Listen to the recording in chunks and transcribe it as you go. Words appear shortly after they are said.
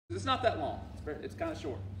It's not that long. It's kind of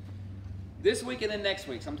short. This week and then next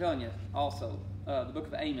week, so I'm telling you also, the book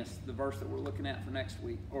of Amos, the verse that we're looking at for next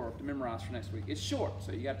week, or to memorize for next week, it's short,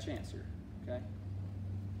 so you got a chance here, okay?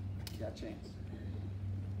 You got a chance.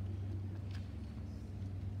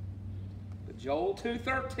 But Joel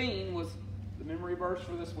 2:13 was the memory verse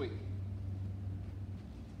for this week.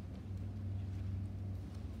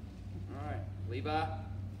 All right, Levi,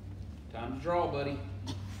 time to draw, buddy.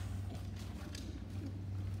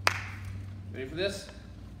 Ready for this?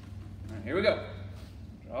 All right, here we go.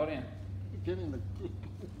 Draw it in.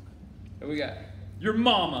 Here we got your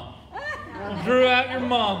mama. Drew out your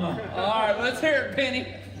mama. All right, let's hear it, Penny.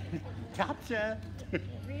 Gotcha.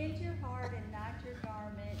 Rend your heart and not your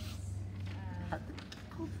garments.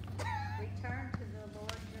 Return to the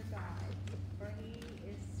Lord your God, for he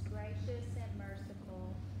is gracious and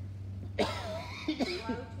merciful,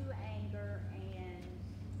 slow to anger, and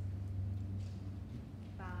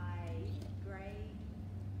by great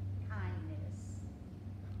kindness.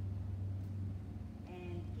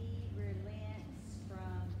 And he relents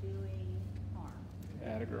from doing harm.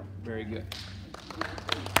 Atta girl. Very good.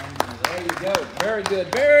 There you go. Very good.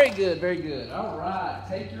 Very good. Very good. All right.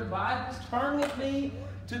 Take your Bibles. Turn with me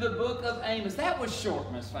to the book of Amos. That was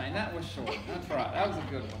short, Miss Fane. That was short. That's right. That was a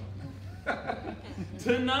good one.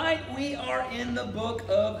 Tonight we are in the book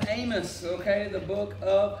of Amos. Okay, the book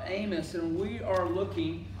of Amos, and we are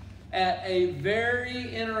looking at a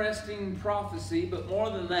very interesting prophecy, but more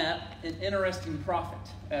than that, an interesting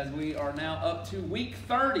prophet. As we are now up to week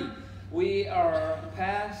 30. We are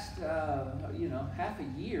past, half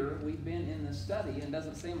a year we've been in this study, and it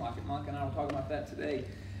doesn't seem like it. Mike and I were talking about that today.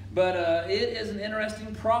 But it is an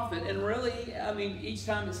interesting prophet, and really, I mean, each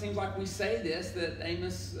time it seems like we say this, that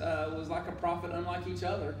Amos was like a prophet unlike each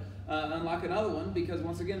other, unlike another one, because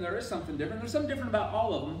once again, there is something different. There's something different about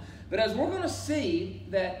all of them. But as we're going to see,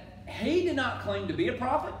 that he did not claim to be a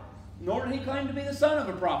prophet, nor did he claim to be the son of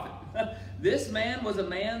a prophet. This man was a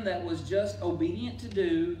man that was just obedient to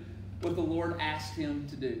do what the Lord asked him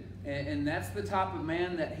to do. And that's the type of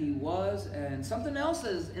man that he was. And something else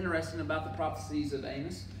that is interesting about the prophecies of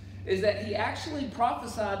Amos is that he actually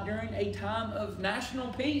prophesied during a time of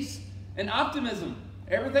national peace and optimism.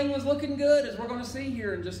 Everything was looking good, as we're going to see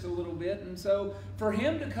here in just a little bit. And so for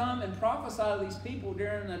him to come and prophesy to these people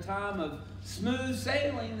during a time of smooth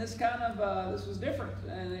sailing, this was different.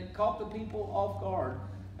 And it caught the people off guard,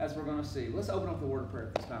 as we're going to see. Let's open up the word of prayer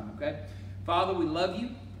at this time, okay? Father, we love you.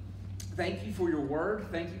 Thank you for your word.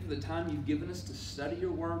 Thank you for the time you've given us to study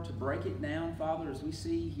your word, to break it down, Father, as we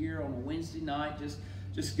see here on a Wednesday night,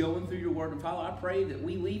 just going through your word. And Father, I pray that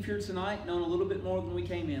we leave here tonight knowing a little bit more than we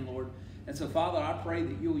came in, Lord. And so, Father, I pray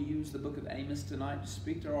that you'll use the book of Amos tonight to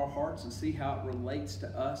speak to our hearts and see how it relates to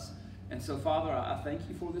us. And so, Father, I thank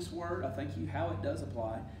you for this word. I thank you how it does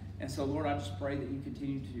apply. And so, Lord, I just pray that you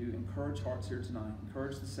continue to encourage hearts here tonight.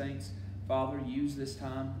 Encourage the saints. Father, use this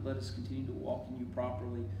time. Let us continue to walk in you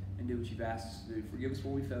properly and do what you've asked us to do. Forgive us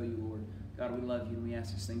where we fail you, Lord. God, we love you, and we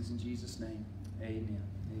ask these things in Jesus' name. Amen.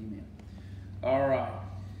 Amen. All right.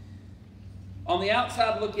 On the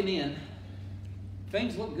outside looking in,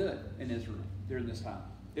 things looked good in Israel during this time.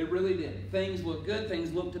 It really did. Things looked good.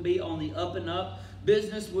 Things looked to be on the up and up.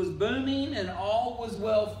 Business was booming, and all was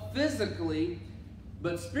well physically,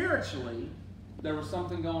 but spiritually, there was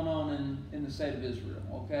something going on in the state of Israel,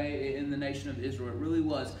 okay? In the nation of Israel. It really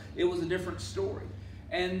was. It was a different story.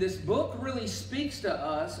 And this book really speaks to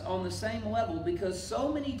us on the same level, because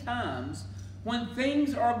so many times when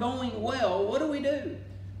things are going well, what do?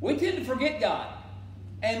 We tend to forget God.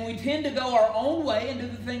 And we tend to go our own way and do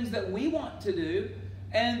the things that we want to do.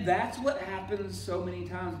 And that's what happens so many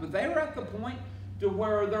times. But they were at the point to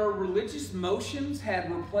where their religious motions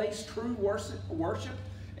had replaced true worship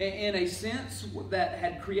in a sense that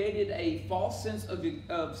had created a false sense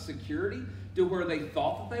of security, to where they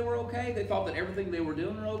thought that they were okay. They thought that everything they were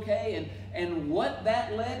doing were okay. And what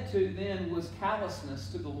that led to then was callousness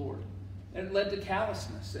to the Lord. It led to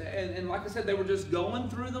callousness. And like I said, they were just going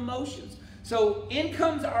through the motions. So in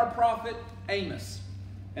comes our prophet Amos.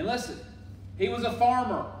 And listen, he was a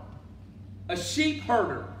farmer, a sheep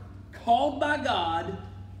herder, called by God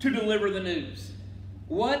to deliver the news.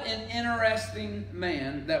 What an interesting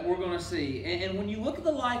man that we're going to see. And when you look at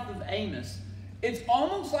the life of Amos, it's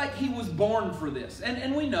almost like he was born for this.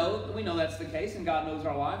 And we know that's the case, and God knows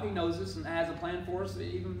our life. He knows us and has a plan for us,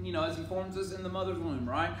 even, as he forms us in the mother's womb,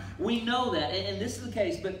 right? We know that, and this is the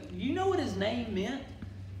case. But you know what his name meant?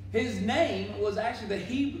 His name was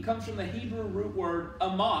actually, comes from the Hebrew root word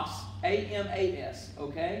Amos, A-M-A-S,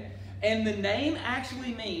 okay? And the name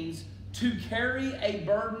actually means to carry a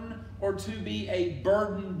burden or to be a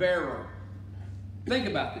burden bearer. Think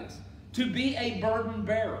about this. To be a burden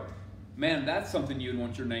bearer. Man, that's something you'd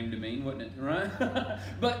want your name to mean, wouldn't it? Right?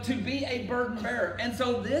 But to be a burden bearer. And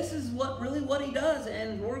so this is what he does.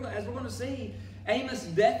 And as we're going to see, Amos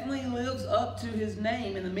definitely lives up to his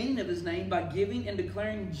name and the meaning of his name by giving and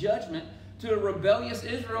declaring judgment to a rebellious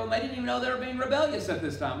Israel. They didn't even know they were being rebellious at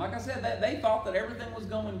this time. Like I said, they thought that everything was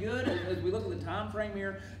going good. As we look at the time frame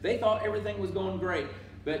here, they thought everything was going great.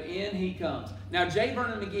 But in he comes. Now, J.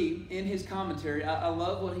 Vernon McGee, in his commentary, I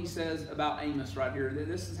love what he says about Amos right here.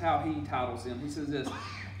 This is how he titles him. He says this: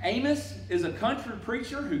 Amos is a country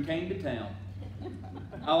preacher who came to town.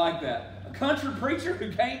 I like that. A country preacher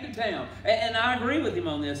who came to town. And I agree with him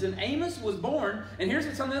on this. And Amos was born, and here's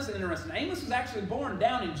something else interesting. Amos was actually born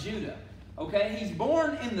down in Judah. Okay? He's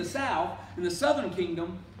born in the south, in the southern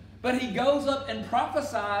kingdom, but he goes up and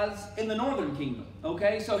prophesies in the northern kingdom.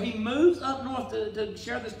 Okay? So he moves up north to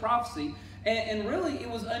share this prophecy. And really, it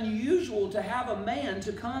was unusual to have a man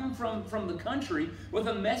to come from the country with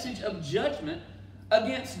a message of judgment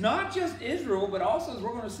against not just Israel, but also, as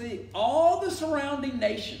we're going to see, all the surrounding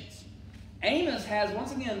nations. Amos has,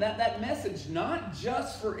 once again, that message not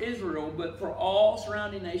just for Israel, but for all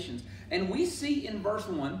surrounding nations. And we see in verse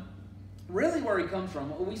 1, really where he comes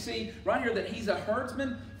from. We see right here that he's a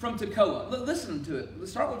herdsman from Tekoa. Listen to it.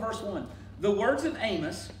 Let's start with verse 1. The words of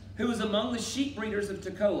Amos, who was among the sheep breeders of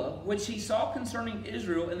Tekoa, which he saw concerning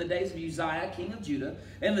Israel in the days of Uzziah, king of Judah,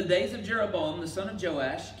 and the days of Jeroboam, the son of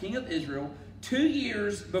Joash, king of Israel, 2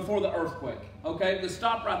 years before the earthquake. Okay, let's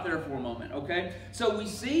stop right there for a moment. Okay, so we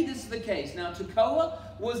see this is the case. Now, Tekoa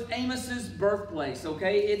was Amos's birthplace.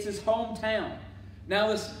 Okay, it's his hometown. Now,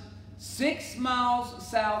 listen, 6 miles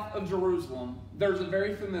south of Jerusalem, there's a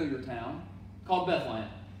very familiar town called Bethlehem.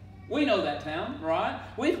 We know that town, right?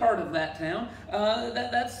 We've heard of that town.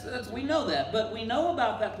 We know that. But we know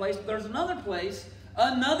about that place. But there's another place,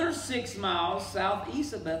 another 6 miles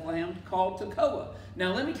southeast of Bethlehem called Tekoa.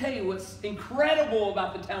 Now, let me tell you what's incredible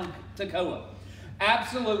about the town Tekoa.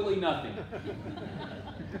 Absolutely nothing.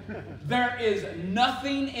 There is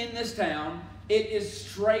nothing in this town. It is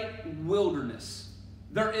straight wilderness.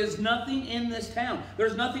 There is nothing in this town.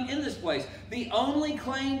 There's nothing in this place. The only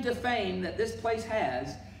claim to fame that this place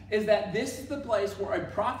has is that this is the place where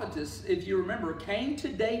a prophetess, if you remember, came to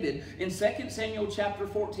David in 2 Samuel chapter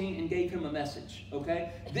 14 and gave him a message,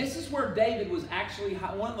 okay? This is where David was actually,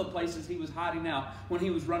 one of the places he was hiding out when he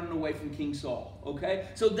was running away from King Saul, okay?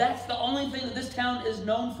 So that's the only thing that this town is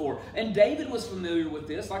known for. And David was familiar with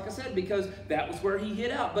this, like I said, because that was where he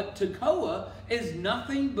hid out. But Tekoa is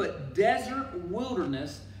nothing but desert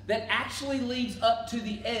wilderness that actually leads up to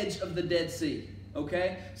the edge of the Dead Sea.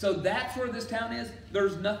 Okay? So that's where this town is.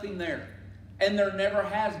 There's nothing there. And there never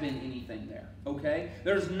has been anything there. Okay?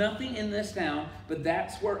 There's nothing in this town, but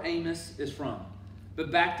that's where Amos is from.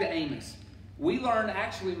 But back to Amos. We learned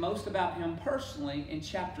actually most about him personally in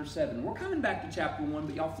chapter 7. We're coming back to chapter 1,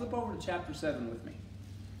 but y'all flip over to chapter 7 with me.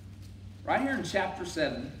 Right here in chapter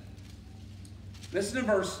 7, listen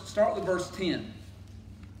to start with verse 10. It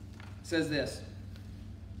says this.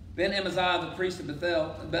 Then Amaziah, the priest of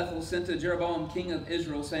Bethel, sent to Jeroboam, king of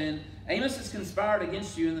Israel, saying, Amos has conspired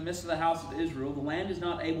against you in the midst of the house of Israel. The land is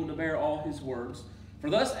not able to bear all his words. For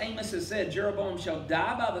thus Amos has said, Jeroboam shall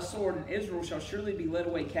die by the sword, and Israel shall surely be led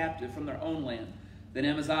away captive from their own land. Then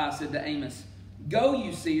Amaziah said to Amos, Go,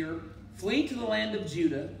 you seer, flee to the land of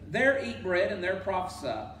Judah. There eat bread, and there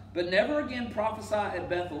prophesy. But never again prophesy at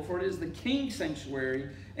Bethel, for it is the king's sanctuary,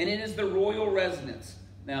 and it is the royal residence.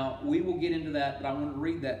 Now, we will get into that, but I want to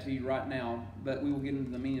read that to you right now, but we will get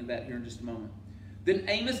into the meaning of that here in just a moment. Then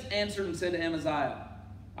Amos answered and said to Amaziah,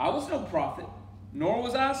 I was no prophet, nor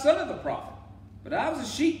was I a son of a prophet, but I was a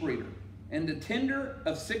sheep breeder and a tender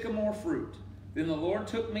of sycamore fruit. Then the Lord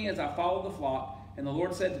took me as I followed the flock, and the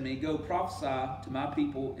Lord said to me, Go prophesy to my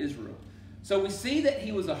people Israel. So we see that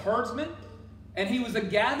he was a herdsman, and he was a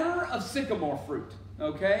gatherer of sycamore fruit,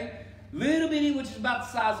 okay? Little bitty, which is about the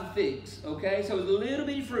size of figs, okay? So it was a little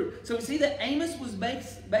bitty fruit. So we see that Amos was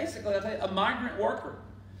basically, I'll tell you, a migrant worker.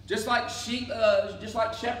 Just like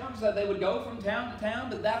shepherds, that they would go from town to town,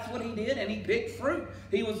 but that's what he did, and he picked fruit.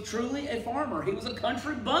 He was truly a farmer. He was a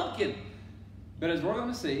country bumpkin. But as we're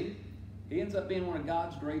going to see, he ends up being one of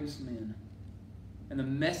God's greatest men. And the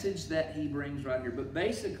message that he brings right here. But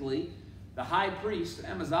basically, the high priest,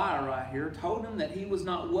 Amaziah right here, told him that he was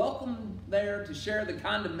not welcome there to share the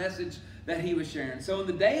kind of message that he was sharing. So in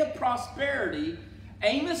the day of prosperity,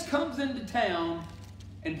 Amos comes into town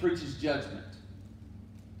and preaches judgment.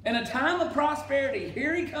 In a time of prosperity,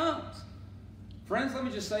 here he comes. Friends, let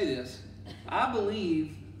me just say this. I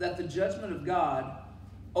believe that the judgment of God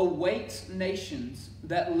awaits nations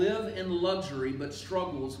that live in luxury but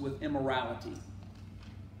struggles with immorality.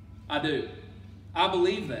 I do. I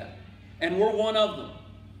believe that. And we're one of them.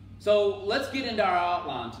 So let's get into our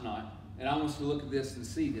outline tonight. And I want us to look at this and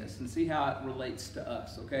see how it relates to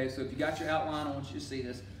us, okay? So if you got your outline, I want you to see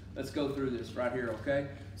this. Let's go through this right here, okay?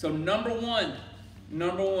 So number one,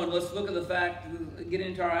 let's look at the fact, get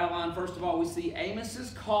into our outline. First of all, we see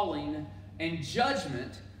Amos's calling and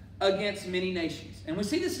judgment against many nations. And we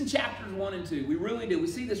see this in chapters 1 and 2. We really do. We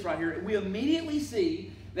see this right here. We immediately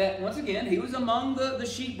see that, once again, he was among the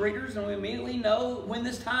sheep breeders, and we immediately know when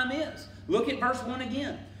this time is. Look at verse 1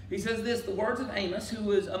 again. He says this, the words of Amos, who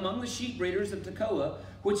was among the sheep breeders of Tekoa,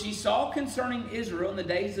 which he saw concerning Israel in the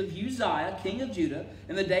days of Uzziah, king of Judah,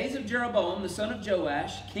 in the days of Jeroboam, the son of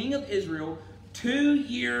Joash, king of Israel, 2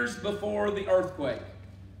 years before the earthquake.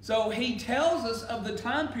 So he tells us of the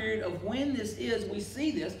time period of when this is. We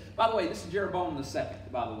see this. By the way, this is Jeroboam the second,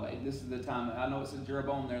 by the way. This is the time. I know it says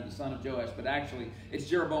Jeroboam there, the son of Joash, but actually it's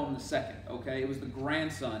Jeroboam the second, okay? It was the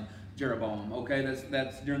grandson, Jeroboam, okay?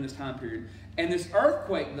 That's during this time period. And this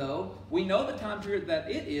earthquake, though, we know the time period that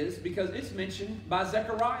it is because it's mentioned by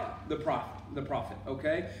Zechariah, the prophet,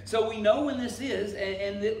 okay? So we know when this is,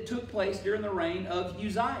 and it took place during the reign of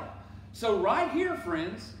Uzziah. So right here,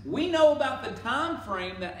 friends, we know about the time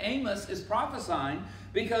frame that Amos is prophesying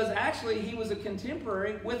because actually he was a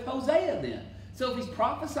contemporary with Hosea then. So if he's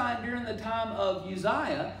prophesying during the time of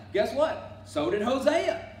Uzziah, guess what? So did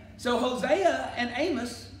Hosea. So Hosea and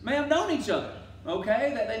Amos may have known each other,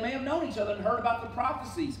 okay? That they may have known each other and heard about the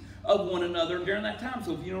prophecies of one another during that time.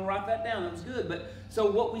 So if you don't write that down, that was good. But so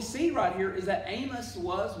what we see right here is that Amos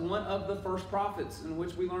was one of the first prophets in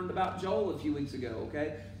which we learned about Joel a few weeks ago,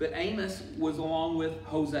 okay? But Amos was along with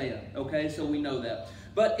Hosea, okay? So we know that.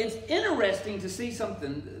 But it's interesting to see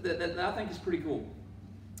something that I think is pretty cool.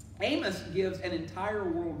 Amos gives an entire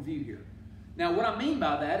worldview here. Now, what I mean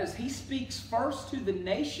by that is he speaks first to the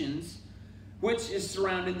nations which is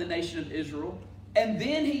surrounding the nation of Israel, and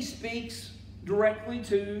then he speaks directly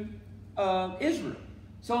to Israel.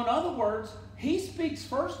 So in other words, he speaks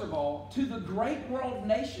first of all to the great world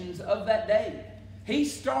nations of that day. He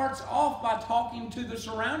starts off by talking to the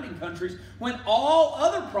surrounding countries when all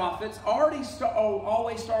other prophets always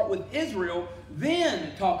start with Israel,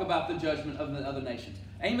 then talk about the judgment of the other nations.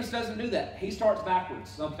 Amos doesn't do that. He starts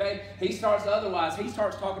backwards, okay? He starts otherwise. He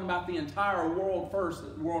starts talking about the entire world first,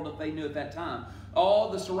 the world that they knew at that time.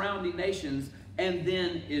 All the surrounding nations, and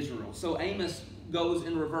then Israel. So Amos goes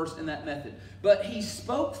in reverse in that method. But he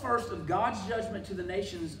spoke first of God's judgment to the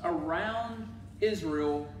nations around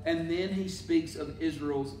Israel, and then he speaks of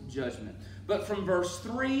Israel's judgment. But from verse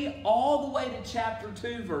 3 all the way to chapter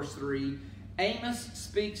 2, verse 3, Amos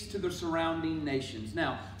speaks to the surrounding nations.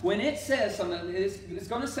 Now, when it says something, it's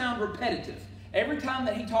going to sound repetitive. Every time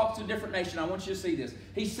that he talks to a different nation, I want you to see this.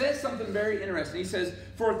 He says something very interesting. He says,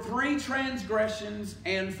 for 3 transgressions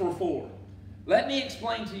and for 4. Let me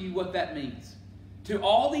explain to you what that means. To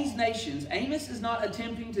all these nations, Amos is not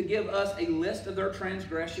attempting to give us a list of their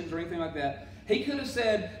transgressions or anything like that. He could have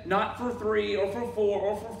said, not for 3 or for 4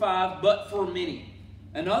 or for 5, but for many.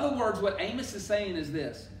 In other words, what Amos is saying is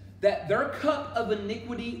this, that their cup of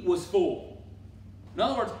iniquity was full. In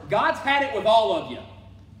other words, God's had it with all of you.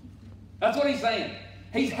 That's what he's saying.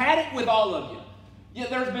 He's had it with all of you. Yet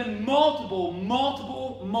there's been multiple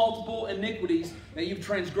iniquities that you've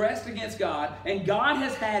transgressed against God, and God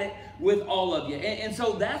has had it with all of you. And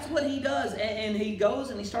so that's what he does. And he goes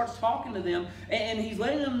and he starts talking to them, and he's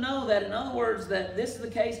letting them know that, in other words, that this is the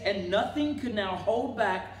case, and nothing could now hold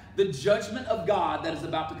back the judgment of God that is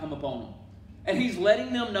about to come upon them. And he's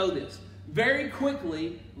letting them know this. Very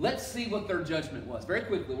quickly, let's see what their judgment was. Very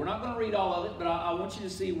quickly. We're not going to read all of it, but I want you to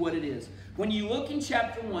see what it is. When you look in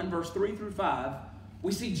chapter 1, verse 3 through 5,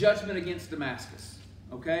 we see judgment against Damascus.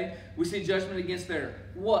 Okay? We see judgment against their...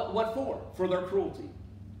 What for? For their cruelty.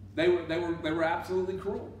 They were absolutely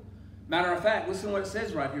cruel. Matter of fact, listen to what it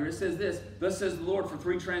says right here. It says this, thus says the Lord, for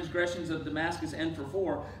 3 transgressions of Damascus and for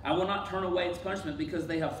 4, I will not turn away its punishment, because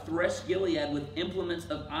they have threshed Gilead with implements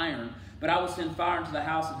of iron. But I will send fire into the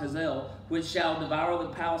house of Hazael, which shall devour the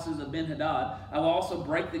palaces of Ben-Hadad. I will also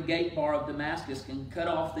break the gate bar of Damascus, and cut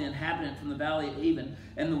off the inhabitant from the valley of Eben,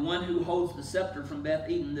 and the one who holds the scepter from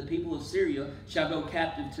Beth-Eden. The people of Syria shall go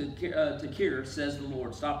captive to Kir, says the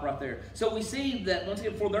Lord. Stop right there. So we see that, once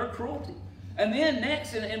again, for their cruelty. And then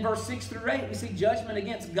next, in verse 6 through 8, we see judgment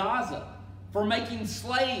against Gaza for making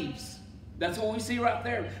slaves. That's what we see right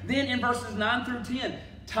there. Then in verses 9 through 10,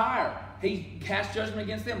 Tyre, he cast judgment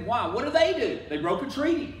against them. Why? What do? They broke a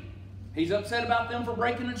treaty. He's upset about them for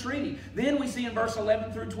breaking a treaty. Then we see in verse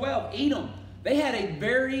 11 through 12, Edom. They had a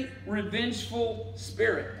very revengeful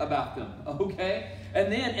spirit about them, okay?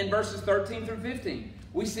 And then in verses 13 through 15,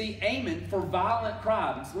 we see Amon for violent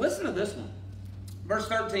crimes. Listen to this one. Verse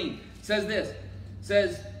 13 says this.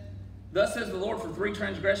 Says, thus says the Lord, for 3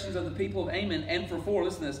 transgressions of the people of Ammon, and for 4,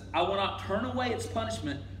 listen to this, I will not turn away its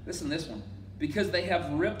punishment, listen to this one, because they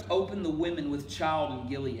have ripped open the women with child in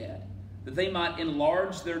Gilead, that they might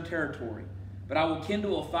enlarge their territory. But I will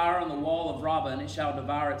kindle a fire on the wall of Rabbah, and it shall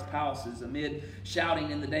devour its palaces, amid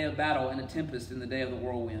shouting in the day of battle, and a tempest in the day of the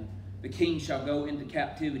whirlwind. The king shall go into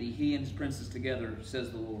captivity, he and his princes together,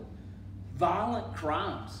 says the Lord. Violent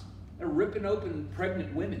crimes. They're ripping open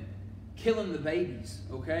pregnant women, killing the babies,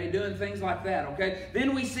 okay? Doing things like that, okay?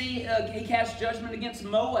 Then we see he casts judgment against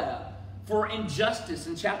Moab for injustice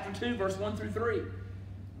in chapter 2, verse 1 through 3.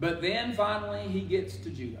 But then finally he gets to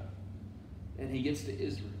Judah, and he gets to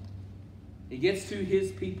Israel. He gets to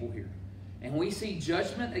his people here. And we see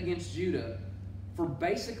judgment against Judah for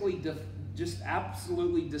basically just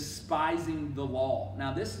absolutely despising the law.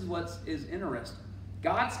 Now, this is what is interesting.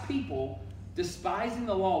 God's people despising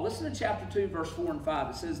the law. Listen to chapter 2, verse 4 and 5.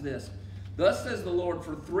 It says this, thus says the Lord,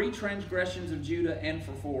 for 3 transgressions of Judah and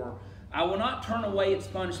for 4, I will not turn away its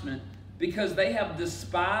punishment, because they have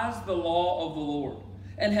despised the law of the Lord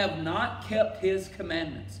and have not kept his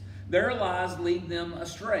commandments. Their lies lead them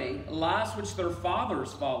astray, lies which their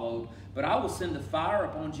fathers followed. But I will send a fire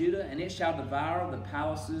upon Judah, and it shall devour the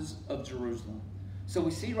palaces of Jerusalem. So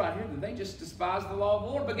we see right here that they just despised the law of the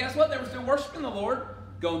Lord. But guess what? They were still worshiping the Lord,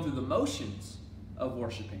 going through the motions of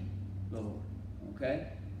worshiping the Lord. Okay?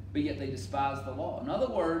 But yet they despised the law. In other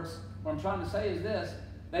words, what I'm trying to say is this.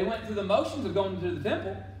 They went through the motions of going to the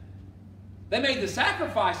temple. They made the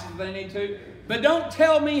sacrifices they need to. But don't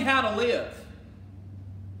tell me how to live.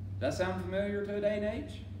 Does that sound familiar to a day and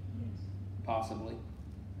age? Yes. Possibly.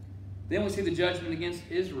 Then we see the judgment against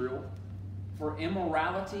Israel for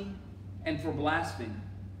immorality and for blasphemy.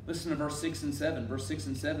 Listen to verse 6 and 7. Verse 6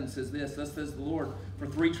 and 7 says this, thus says the Lord, for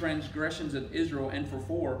 3 transgressions of Israel and for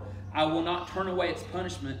 4, I will not turn away its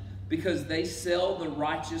punishment, because they sell the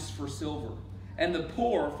righteous for silver, and the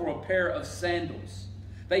poor for a pair of sandals.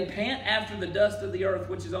 They pant after the dust of the earth,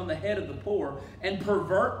 which is on the head of the poor, and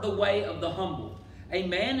pervert the way of the humble. A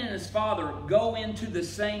man and his father go into the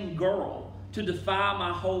same girl, to defy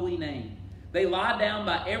my holy name. They lie down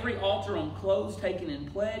by every altar on clothes taken in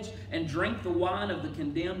pledge, and drink the wine of the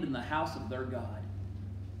condemned in the house of their God.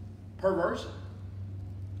 Perversion.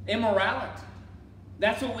 Immorality.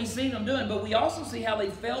 That's what we see them doing. But we also see how they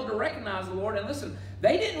failed to recognize the Lord. And listen,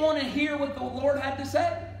 they didn't want to hear what the Lord had to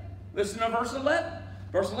say. Listen to verse 11.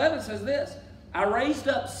 Verse 11 says this, I raised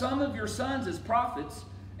up some of your sons as prophets,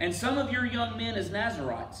 and some of your young men as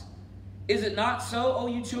Nazirites. Is it not so, O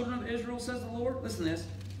you children of Israel, says the Lord? Listen to this.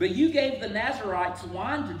 But you gave the Nazirites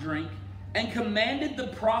wine to drink, and commanded the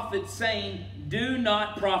prophets, saying, do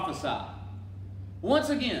not prophesy. Once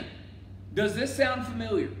again, does this sound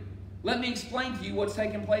familiar? Let me explain to you what's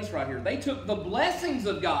taking place right here. They took the blessings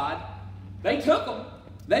of God. They took them.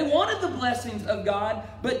 They wanted the blessings of God,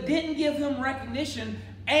 but didn't give him recognition.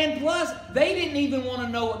 And plus, they didn't even want to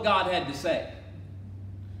know what God had to say.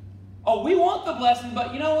 Oh, we want the blessing,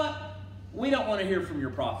 but you know what? We don't want to hear from your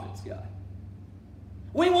prophets, God.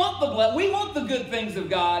 We want the good things of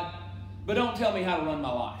God, but don't tell me how to run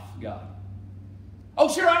my life, God.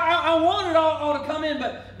 Oh, sure, I want it all to come in,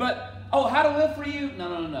 but oh, how to live for you?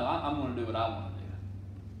 No. I'm going to do what I want to do.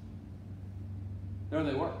 There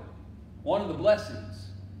they were. Wanted the blessings,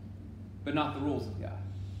 but not the rules of God.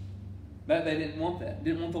 They didn't want that.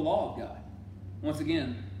 Didn't want the law of God. Once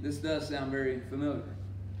again, this does sound very familiar.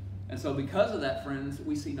 And so because of that, friends,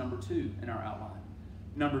 we see number 2 in our outline.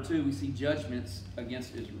 Number 2, we see judgments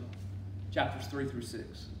against Israel. Chapters 3 through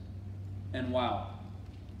 6. And wow.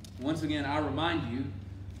 Once again, I remind you,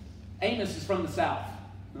 Amos is from the south.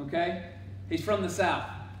 Okay? He's from the south.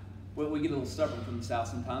 Well, we get a little stubborn from the south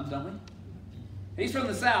sometimes, don't we? He's from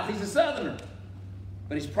the south. He's a southerner.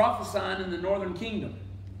 But he's prophesying in the northern kingdom.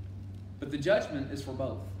 But the judgment is for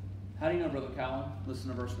both. How do you know, Brother Colin? Listen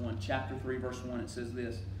to verse 1. Chapter 3, verse 1. It says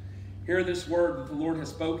this. Hear this word that the Lord has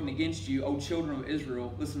spoken against you, O children of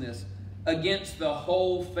Israel. Listen to this. Against the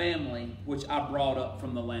whole family which I brought up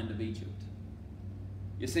from the land of Egypt.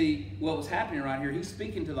 You see, what was happening right here, he's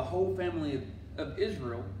speaking to the whole family of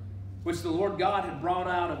Israel, which the Lord God had brought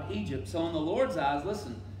out of Egypt. So in the Lord's eyes,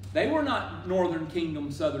 listen, they were not northern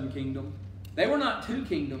kingdom, southern kingdom. They were not 2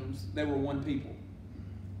 kingdoms. They were one people.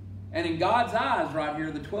 And in God's eyes right here,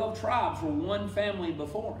 the 12 tribes were one family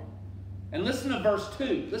before him. And listen to verse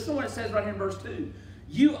 2. Listen to what it says right here in verse 2.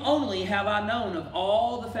 You only have I known of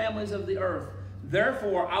all the families of the earth.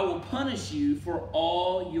 Therefore, I will punish you for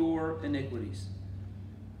all your iniquities.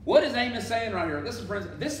 What is Amos saying right here? Listen, friends,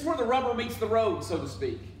 this is where the rubber meets the road, so to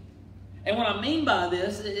speak. And what I mean by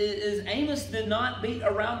this is Amos did not beat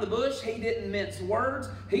around the bush. He didn't mince words.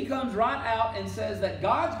 He comes right out and says that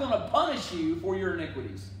God's going to punish you for your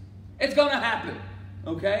iniquities. It's going to happen.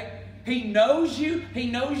 Okay? He knows you.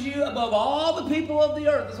 He knows you above all the people of the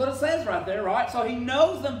earth. That's what it says right there, right? So he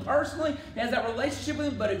knows them personally. He has that relationship with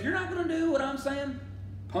them. But if you're not going to do what I'm saying,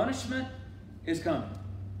 punishment is coming.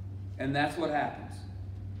 And that's what happens.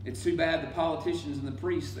 It's too bad the politicians and the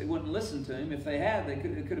priests, they wouldn't listen to him. If they had, it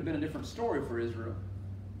could have been a different story for Israel.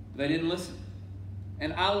 They didn't listen.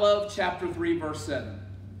 And I love chapter 3, verse 7.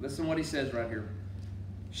 Listen to what he says right here.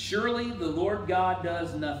 Surely the Lord God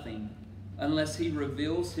does nothing unless he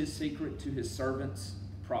reveals his secret to his servants,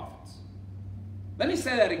 prophets. Let me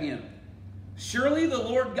say that again. Surely the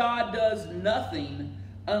Lord God does nothing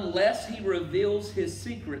unless he reveals his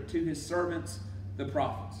secret to his servants, the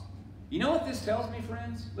prophets. You know what this tells me,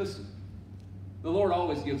 friends? Listen, the Lord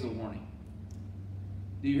always gives a warning.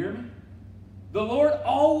 Do you hear me? The Lord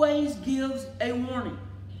always gives a warning.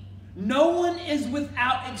 No one is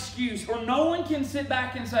without excuse, or no one can sit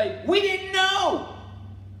back and say, we didn't know.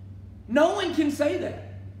 No one can say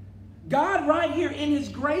that. God right here in his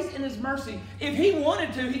grace and his mercy, if he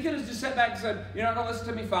wanted to, he could have just sat back and said, you're not going to listen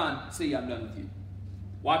to me? Fine. See, I'm done with you.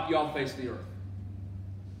 Wipe you off the face of the earth.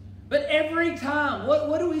 But every time,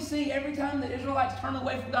 what do we see every time the Israelites turn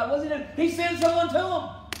away from God? What does he do? He sends someone to them.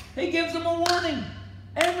 He gives them a warning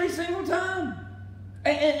every single time.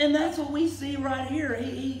 And that's what we see right here.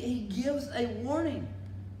 He gives a warning.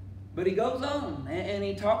 But he goes on and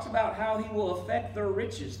he talks about how he will affect their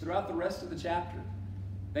riches throughout the rest of the chapter.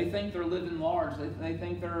 They think they're living large. They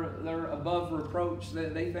think they're above reproach.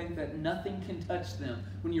 They think that nothing can touch them.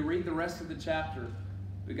 When you read the rest of the chapter,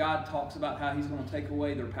 God talks about how he's going to take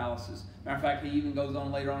away their palaces. Matter of fact, he even goes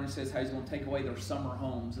on later on and says how he's going to take away their summer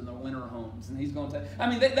homes and their winter homes. And he's going to take, I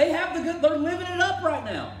mean, they have the good, they're living it up right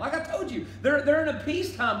now. Like I told you, they're in a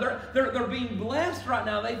peacetime. They're being blessed right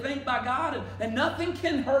now. They think by God, and nothing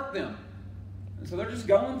can hurt them. And so they're just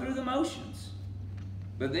going through the motions.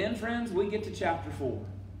 But then, friends, we get to chapter 4.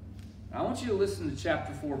 I want you to listen to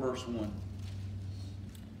chapter 4, verse 1.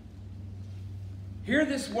 Hear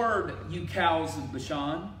this word, you cows of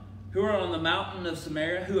Bashan, who are on the mountain of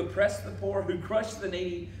Samaria, who oppress the poor, who crush the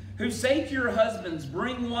needy, who say to your husbands,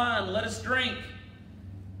 bring wine, let us drink.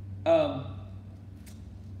 Let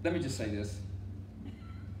me just say this.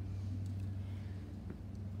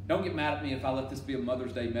 Don't get mad at me if I let this be a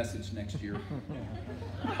Mother's Day message next year.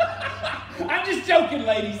 I'm just joking,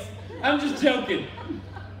 ladies. I'm just joking.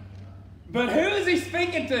 But who is he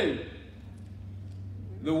speaking to?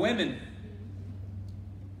 The women.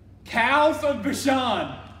 Cows of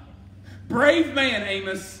Bashan. Brave man,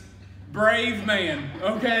 Amos. Brave man.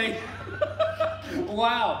 Okay?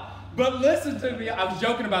 Wow. But listen to me. I was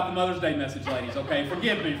joking about the Mother's Day message, ladies. Okay?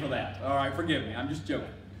 Forgive me for that. All right? Forgive me. I'm just joking.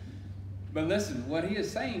 But listen, what he is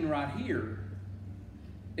saying right here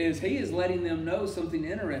is he is letting them know something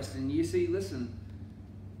interesting. You see, listen,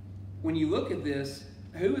 when you look at this,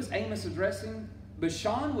 who is Amos addressing?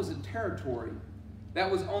 Bashan was a territory that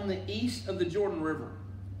was on the east of the Jordan River.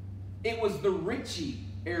 It was the Richie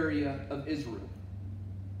area of Israel.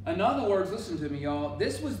 In other words, listen to me, y'all.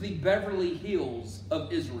 This was the Beverly Hills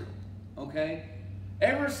of Israel. Okay?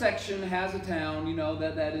 Every section has a town, you know,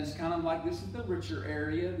 that is kind of like, this is the richer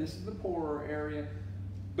area, this is the poorer area.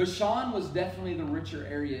 Bashan was definitely the richer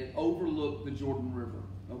area. It overlooked the Jordan River.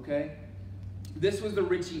 Okay? This was the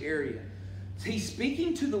Richie area. He's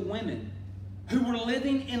speaking to the women who were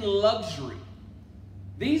living in luxury.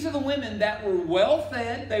 These are the women that were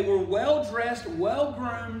well-fed, they were well-dressed,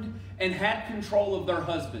 well-groomed, and had control of their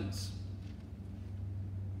husbands.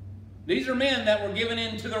 These are men that were given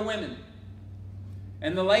in to their women.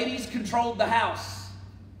 And the ladies controlled the house.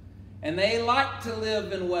 And they liked to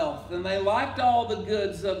live in wealth. And they liked all the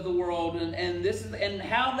goods of the world. And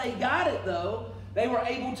how they got it, though, they were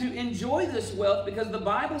able to enjoy this wealth because the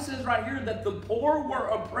Bible says right here that the poor were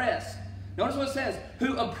oppressed. Notice what it says,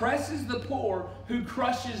 who oppresses the poor, who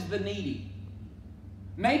crushes the needy.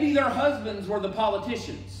 Maybe their husbands were the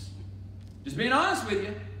politicians. Just being honest with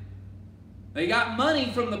you. They got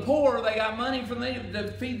money from the poor, they got money from them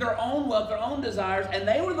to feed their own wealth, their own desires, and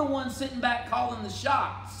they were the ones sitting back calling the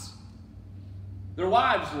shots. Their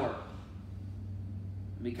wives were.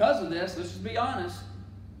 And because of this, let's just be honest,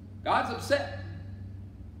 God's upset.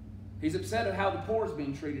 He's upset at how the poor is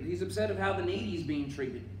being treated. He's upset at how the needy is being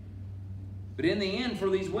treated. But in the end, for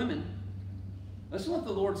these women, listen to what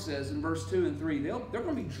the Lord says in verse 2 and 3. They're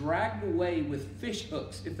going to be dragged away with fish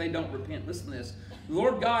hooks if they don't repent. Listen to this. The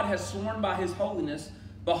Lord God has sworn by his holiness,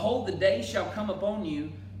 behold, the day shall come upon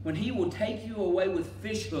you when he will take you away with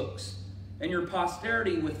fish hooks and your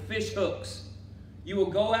posterity with fish hooks. You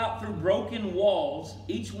will go out through broken walls,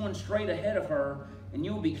 each one straight ahead of her, and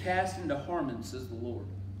you will be cast into Harmon, says the Lord.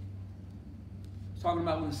 It's talking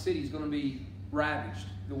about when the city is going to be ravaged.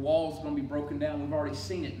 The walls are going to be broken down. We've already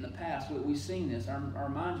seen it in the past. We've seen this. I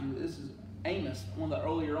remind you, this is Amos, one of the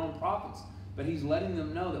earlier on prophets. But he's letting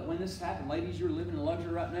them know that when this happened, ladies, you're living in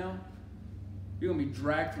luxury right now. You're going to be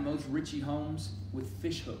dragged from those richy homes with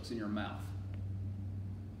fish hooks in your mouth.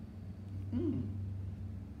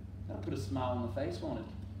 That'll put a smile on the face, won't it?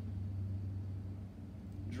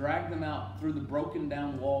 Drag them out through the broken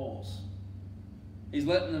down walls. He's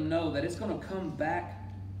letting them know that it's going to come back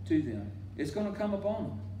to them. It's going to come upon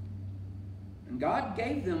them. And God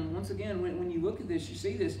gave them, once again, when you look at this, you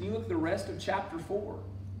see this, and you look at the rest of chapter 4.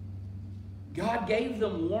 God gave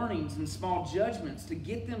them warnings and small judgments to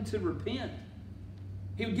get them to repent.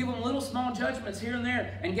 He would give them little small judgments here and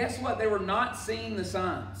there. And guess what? They were not seeing the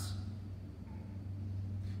signs.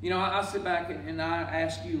 You know, I sit back and I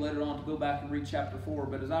ask you later on to go back and read chapter 4.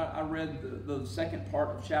 But as I read the second part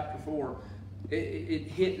of chapter 4, it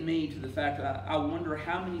hit me to the fact that I wonder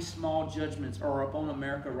how many small judgments are upon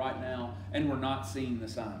America right now and we're not seeing the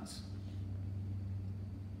signs.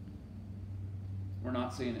 We're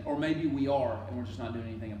not seeing it. Or maybe we are and we're just not doing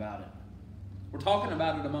anything about it. We're talking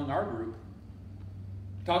about it among our group.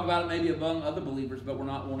 Talk about it maybe among other believers, but we're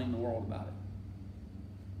not warning the world about it.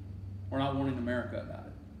 We're not warning America about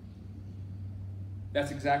it.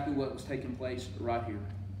 That's exactly what was taking place right here.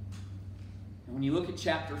 And when you look at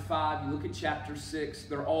chapter 5, you look at chapter 6,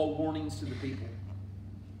 they're all warnings to the people.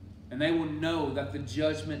 And they will know that the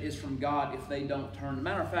judgment is from God if they don't turn. As a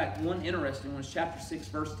matter of fact, one interesting one is chapter 6,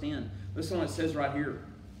 verse 10. Listen to what it says right here.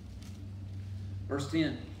 Verse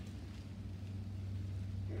 10.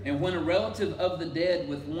 And when a relative of the dead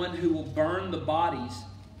with one who will burn the bodies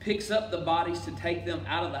picks up the bodies to take them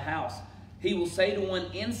out of the house, he will say to one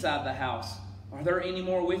inside the house, "Are there any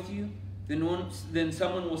more with you?" Then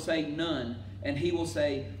someone will say, "None." And he will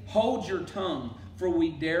say, "Hold your tongue, for we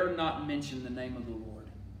dare not mention the name of the Lord."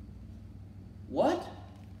 What?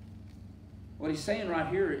 What he's saying right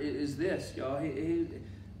here is this, y'all.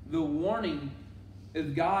 The warning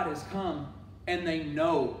of God has come, and they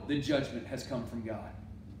know the judgment has come from God.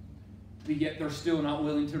 But yet they're still not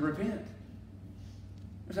willing to repent.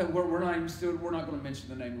 It's like, we're not going to mention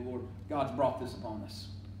the name of the Lord. God's brought this upon us,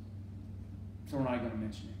 so we're not going to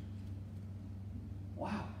mention it.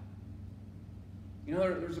 Wow. You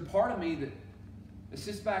know, there's a part of me that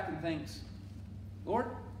sits back and thinks, Lord,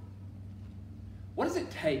 what does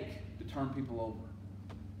it take to turn people over?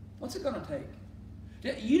 What's it going to take?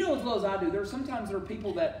 You know as well as I do, sometimes there are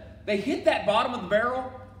people that they hit that bottom of the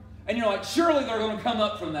barrel, and you're like, surely they're going to come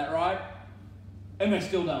up from that, right? And they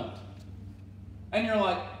still don't. And you're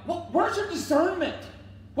like, well, where's your discernment?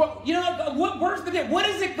 What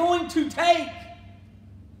is it going to take?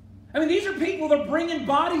 I mean, these are people that are bringing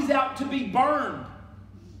bodies out to be burned.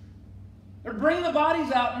 They're bringing the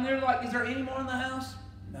bodies out, and they're like, is there any more in the house?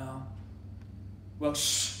 No. Well,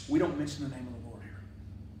 shh, we don't mention the name of the Lord here.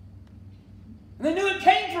 And they knew it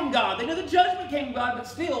came from God. They knew the judgment came from God, but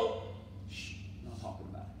still, shh, not talking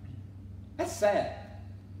about it. That's sad.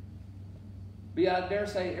 But yeah, I dare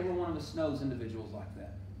say every one of us knows individuals like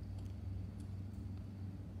that.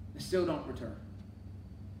 They still don't return.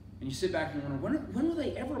 And you sit back and wonder, when will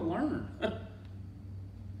they ever learn? But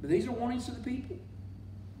these are warnings to the people.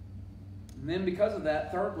 And then because of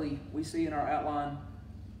that, thirdly, we see in our outline,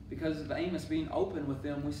 because of Amos being open with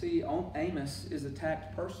them, we see Amos is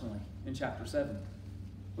attacked personally in chapter 7.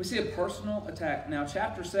 We see a personal attack. Now,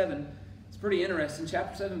 chapter 7, it's pretty interesting.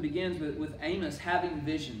 Chapter 7 begins with Amos having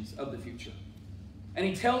visions of the future. And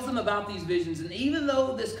he tells them about these visions. And even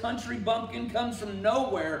though this country bumpkin comes from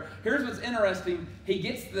nowhere, here's what's interesting. He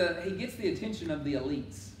gets the attention of the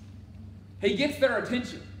elites. He gets their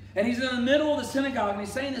attention. And he's in the middle of the synagogue, and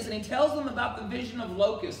he's saying this, and he tells them about the vision of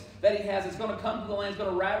locusts that he has. It's going to come to the land. It's going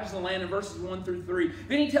to ravage the land in verses 1 through 3.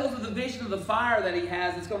 Then he tells them the vision of the fire that he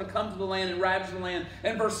has. It's going to come to the land and ravage the land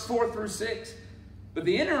in verses 4 through 6. But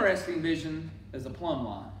the interesting vision is the plumb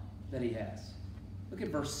line that he has. Look at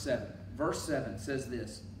verse 7. Verse 7 says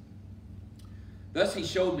this. Thus he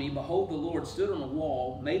showed me, behold, the Lord stood on a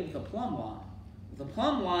wall made with a plumb line, with a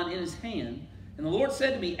plumb line in his hand. And the Lord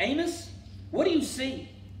said to me, Amos, what do you see?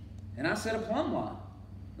 And I said, a plumb line.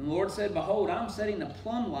 And the Lord said, behold, I am setting a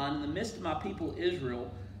plumb line in the midst of my people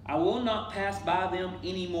Israel. I will not pass by them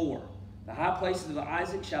any more. The high places of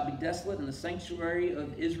Isaac shall be desolate, and the sanctuary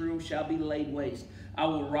of Israel shall be laid waste. I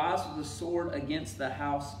will rise with the sword against the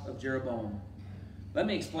house of Jeroboam. Let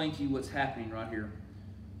me explain to you what's happening right here.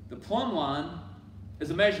 The plumb line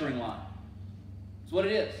is a measuring line. That's what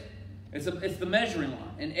it is. It's the measuring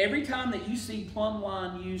line. And every time that you see plumb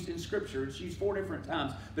line used in Scripture, it's used 4 different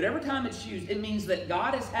times. But every time it's used, it means that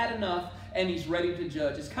God has had enough and He's ready to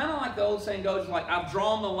judge. It's kind of like the old saying goes, like, I've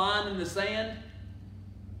drawn the line in the sand.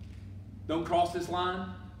 Don't cross this line.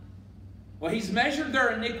 Well, He's measured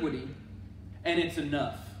their iniquity, and it's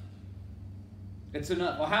enough. It's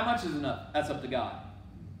enough. Well, how much is enough? That's up to God.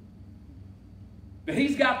 But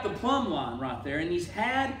He's got the plumb line right there, and He's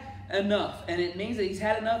had enough. And it means that He's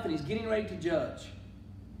had enough, and He's getting ready to judge.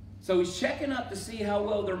 So He's checking up to see how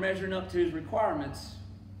well they're measuring up to His requirements,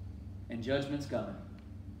 and judgment's coming.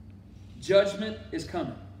 Judgment is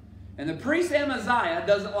coming. And the priest Amaziah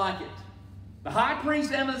doesn't like it. The high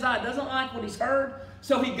priest Amaziah doesn't like what he's heard,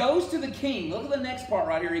 so he goes to the king. Look at the next part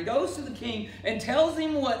right here. He goes to the king and tells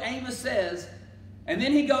him what Amos says, and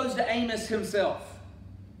then he goes to Amos himself.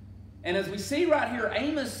 And as we see right here,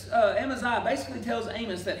 Amaziah basically tells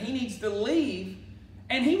Amos that he needs to leave,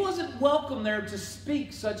 and he wasn't welcome there to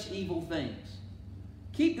speak such evil things.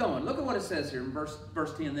 Keep going. Look at what it says here in verse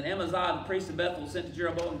 10. Then Amaziah, the priest of Bethel, sent to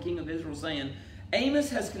Jeroboam, king of Israel, saying, Amos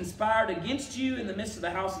has conspired against you in the midst of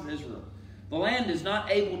the house of Israel. The land is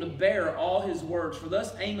not able to bear all his words. For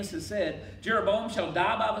thus Amos has said, Jeroboam shall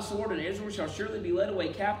die by the sword, and Israel shall surely be led away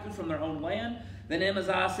captive from their own land. Then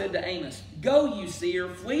Amaziah said to Amos, Go, you seer,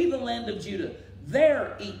 flee the land of Judah.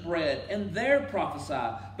 There eat bread, and there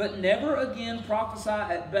prophesy. But never again prophesy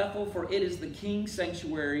at Bethel, for it is the king's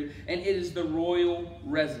sanctuary, and it is the royal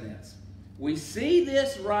residence. We see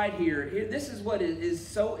this right here. This is what is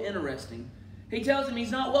so interesting. He tells him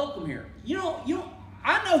he's not welcome here.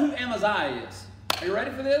 I know who Amaziah is. Are you ready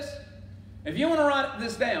for this? If you want to write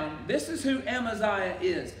this down, this is who Amaziah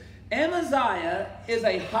is. Amaziah is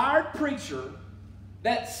a hired preacher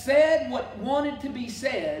that said what wanted to be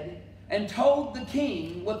said and told the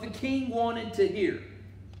king what the king wanted to hear.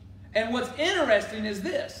 And what's interesting is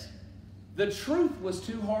this. The truth was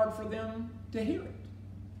too hard for them to hear it.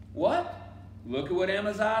 What? Look at what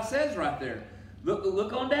Amaziah says right there.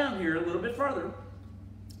 Look on down here a little bit further.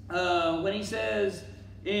 When he says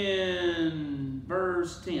in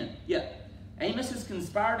verse 10, Amos has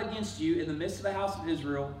conspired against you in the midst of the house of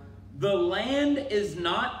Israel. The land is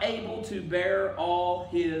not able to bear all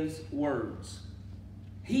his words.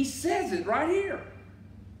 He says it right here.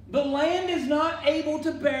 The land is not able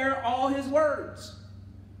to bear all his words.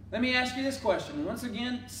 Let me ask you this question. Once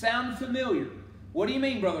again, sound familiar. What do you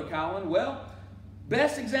mean, Brother Colin? Well,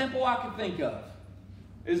 best example I can think of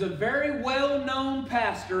is a very well-known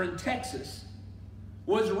pastor in Texas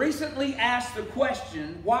was recently asked the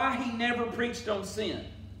question why he never preached on sin.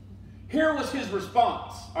 Here was his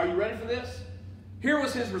response. Are you ready for this? Here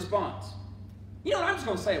was his response. You know what? I'm just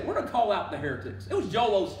going to say it. We're going to call out the heretics. It was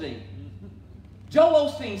Joel Osteen. Joel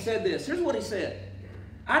Osteen said this. Here's what he said.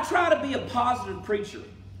 I try to be a positive preacher.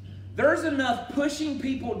 There's enough pushing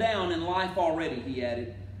people down in life already, he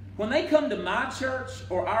added. When they come to my church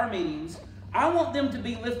or our meetings, I want them to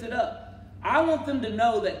be lifted up. I want them to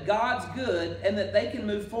know that God's good and that they can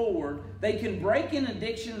move forward. They can break in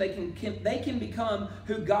addiction. They can become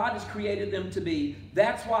who God has created them to be.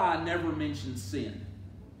 That's why I never mention sin.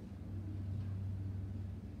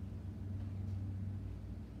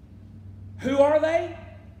 Who are they?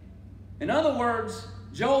 In other words,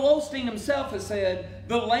 Joel Osteen himself has said,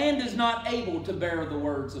 the land is not able to bear the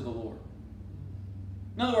words of the Lord.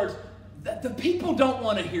 In other words, the people don't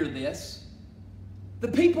want to hear this. The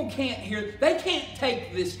people can't hear, they can't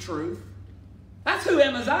take this truth. That's who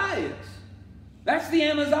Amaziah is. That's the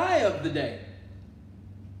Amaziah of the day.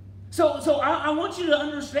 So I want you to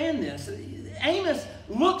understand this. Amos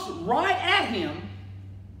looks right at him,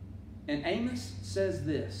 and Amos says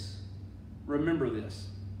this. Remember this.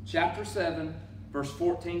 Chapter 7, verse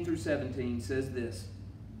 14 through 17 says this.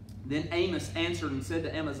 Then Amos answered and said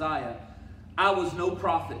to Amaziah, I was no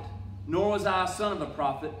prophet, nor was I a son of a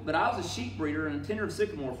prophet, but I was a sheep breeder and a tender of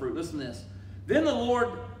sycamore fruit. Listen to this. Then the Lord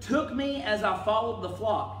took me as I followed the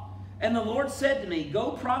flock. And the Lord said to me,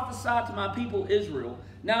 Go prophesy to my people Israel.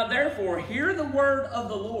 Now therefore, hear the word of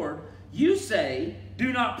the Lord. You say,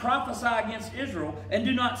 Do not prophesy against Israel, and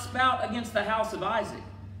do not spout against the house of Isaac.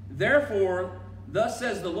 Therefore, thus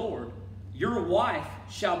says the Lord, Your wife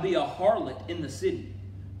shall be a harlot in the city.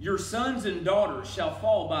 Your sons and daughters shall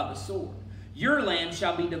fall by the sword. Your land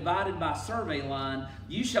shall be divided by survey line.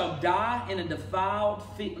 You shall die in a defiled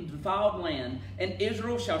land, and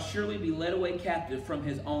Israel shall surely be led away captive from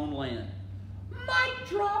his own land. Mic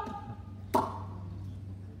drop.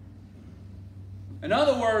 In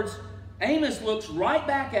other words, Amos looks right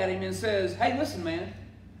back at him and says, Hey, listen, man,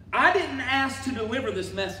 I didn't ask to deliver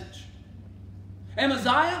this message.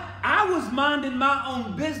 Amaziah, I was minding my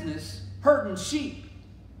own business, herding sheep.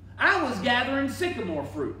 I was gathering sycamore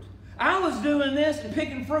fruit. I was doing this and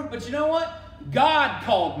picking fruit, but you know what? God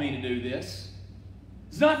called me to do this.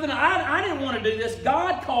 It's nothing, I didn't want to do this.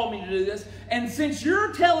 God called me to do this. And since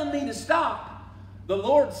you're telling me to stop, the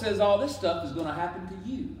Lord says all this stuff is going to happen to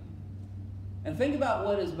you. And think about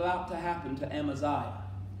what is about to happen to Amaziah.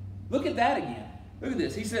 Look at that again. Look at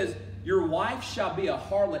this. He says, your wife shall be a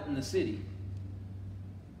harlot in the city.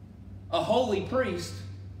 A holy priest,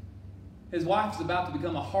 his wife's about to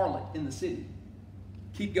become a harlot in the city.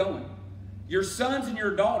 Keep going. Your sons and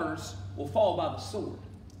your daughters will fall by the sword.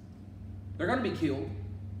 They're going to be killed.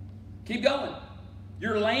 Keep going.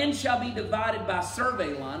 Your land shall be divided by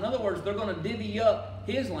survey line. In other words, they're going to divvy up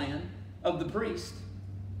his land of the priest,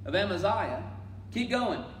 of Amaziah. Keep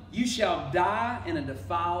going. You shall die in a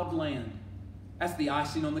defiled land. That's the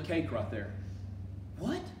icing on the cake right there.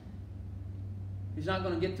 What? He's not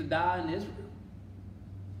going to get to die in Israel.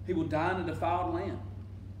 He will die in a defiled land.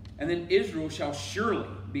 And then Israel shall surely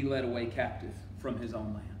be led away captive from his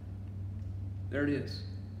own land. There it is.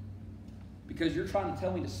 Because you're trying to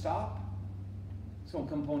tell me to stop, it's going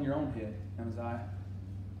to come upon your own head, Amaziah.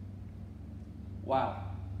 Wow.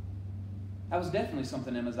 That was definitely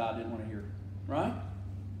something Amaziah didn't want to hear. Right?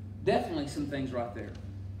 Definitely some things right there.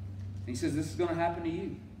 And he says, this is going to happen to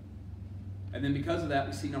you. And then because of that,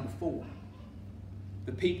 we see number 4.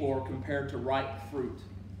 The people are compared to ripe fruit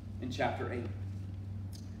in chapter 8.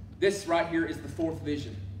 This right here is the 4th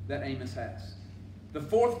vision that Amos has. The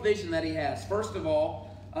 4th vision that he has. First of all,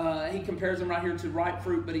 he compares them right here to ripe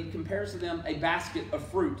fruit, but he compares to them a basket of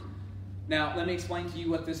fruit. Now, let me explain to you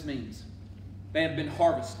what this means. They have been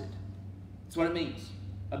harvested. That's what it means.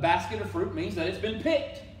 A basket of fruit means that it's been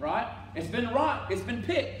picked, right? It's been ripe. It's been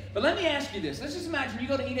picked. But let me ask you this. Let's just imagine you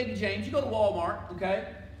go to E.W. James, you go to Walmart, okay,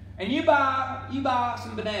 and you buy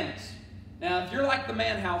some bananas. Now, if you're like the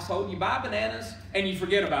Mann household, you buy bananas and you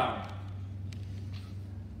forget about them.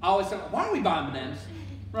 I always say, why are we buying bananas?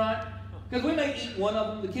 Right? Because we may eat one of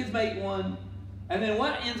them, the kids may eat one, and then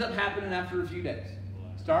what ends up happening after a few days?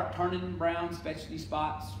 Start turning brown, speckledy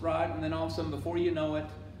spots, right? And then all of a sudden, before you know it,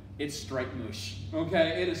 it's straight mush.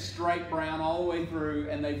 Okay? It is straight brown all the way through,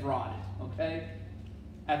 and they've rotted. Okay?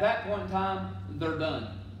 At that point in time, they're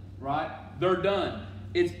done. Right? They're done.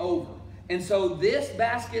 It's over. And so this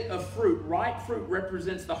basket of fruit, ripe fruit,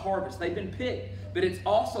 represents the harvest. They've been picked. But it's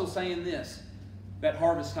also saying this, that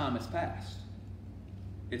harvest time is past.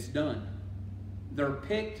 It's done. They're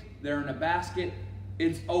picked. They're in a basket.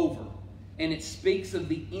 It's over. And it speaks of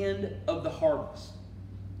the end of the harvest.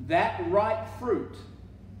 That ripe fruit,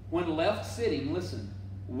 when left sitting, listen,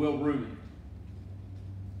 will ruin.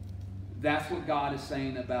 That's what God is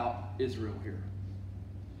saying about Israel here.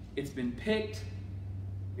 It's been picked.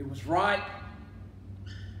 It was ripe.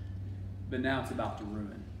 But now it's about to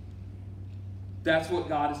ruin. That's what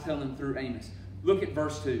God is telling them through Amos. Look at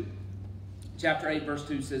verse 2. Chapter 8, verse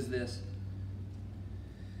 2 says this.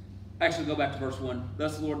 Actually, go back to verse 1.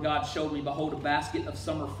 Thus the Lord God showed me, behold, a basket of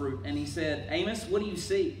summer fruit. And he said, Amos, what do you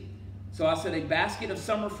see? So I said, a basket of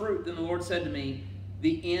summer fruit. Then the Lord said to me,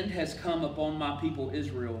 the end has come upon my people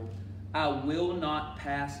Israel. I will not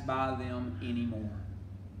pass by them anymore.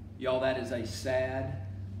 Y'all, that is a sad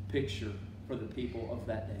picture for the people of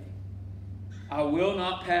that day. I will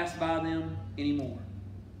not pass by them anymore.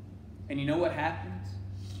 And you know what happens?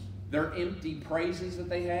 Their empty praises that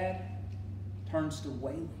they had turns to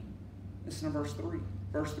wailing. Listen to verse 3.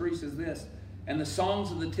 Verse 3 says this, and the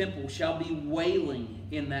songs of the temple shall be wailing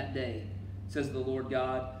in that day, says the Lord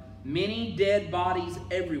God. Many dead bodies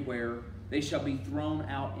everywhere, they shall be thrown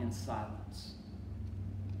out in silence.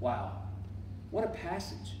 Wow. What a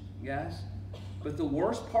passage, guys. But the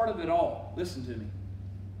worst part of it all, listen to me,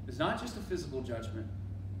 is not just a physical judgment,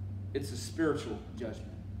 it's a spiritual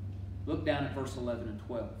judgment. Look down at verse 11 and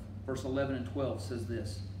 12. Verse 11 and 12 says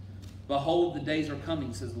this, behold, the days are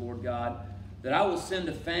coming, says the Lord God, that I will send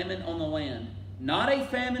a famine on the land, not a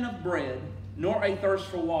famine of bread, nor a thirst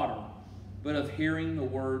for water, but of hearing the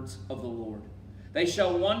words of the Lord. They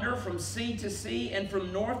shall wander from sea to sea, and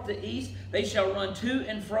from north to east. They shall run to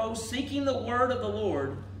and fro, seeking the word of the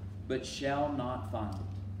Lord, but shall not find it.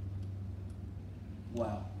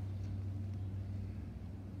 Wow.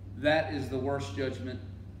 That is the worst judgment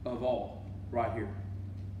of all right here.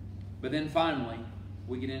 But then finally,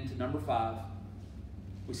 we get into number 5.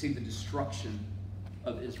 We see the destruction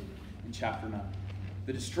of Israel in chapter 9.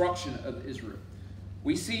 The destruction of Israel.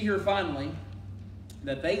 We see here finally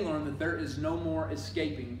that they learn that there is no more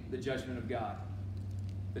escaping the judgment of God.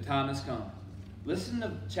 The time has come. Listen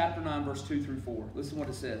to chapter 9, verse 2 through 4. Listen what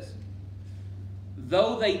it says.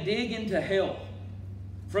 Though they dig into hell,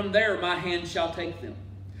 from there my hand shall take them.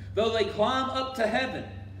 Though they climb up to heaven,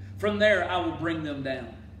 from there I will bring them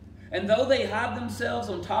down. And though they hide themselves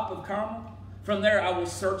on top of Carmel, from there I will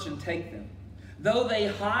search and take them. Though they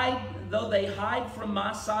hide from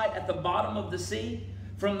my sight at the bottom of the sea,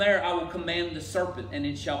 from there I will command the serpent, and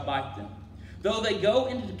it shall bite them. Though they go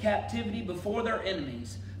into captivity before their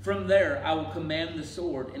enemies, from there I will command the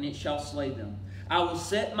sword, and it shall slay them. I will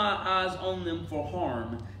set my eyes on them for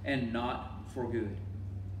harm and not for good.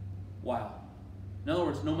 Wow. In other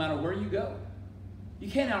words, no matter where you go, you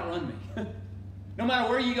can't outrun me. No matter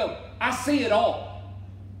where you go, I see it all.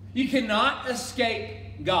 You cannot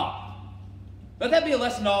escape God. Let that be a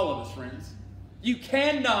lesson to all of us, friends. You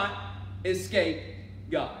cannot escape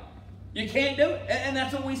God. You can't do it. And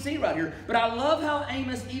that's what we see right here. But I love how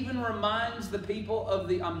Amos even reminds the people of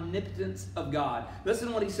the omnipotence of God. Listen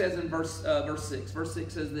to what he says in verse 6. Verse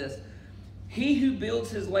 6 says this: He who builds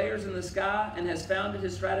his layers in the sky and has founded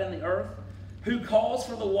his strata in the earth, who calls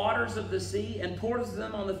for the waters of the sea and pours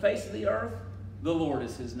them on the face of the earth, the Lord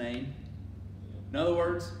is his name. In other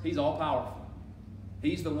words, he's all powerful.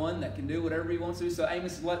 He's the one that can do whatever he wants to. So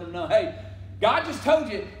Amos is letting them know, hey, God just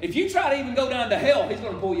told you, if you try to even go down to hell, he's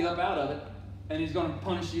going to pull you up out of it. And he's going to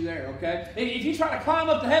punish you there, okay? If you try to climb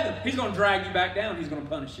up to heaven, he's going to drag you back down. He's going to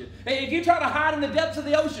punish you. If you try to hide in the depths of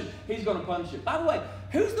the ocean, he's going to punish you. By the way,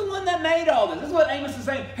 who's the one that made all this? This is what Amos is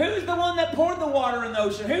saying. Who's the one that poured the water in the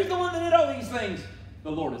ocean? Who's the one that did all these things?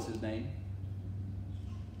 The Lord is his name.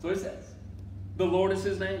 That's what it says. The Lord is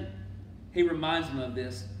his name. He reminds them of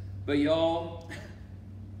this. But y'all,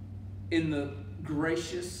 in the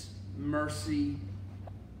gracious, mercy,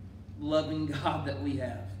 loving God that we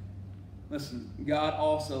have, listen, God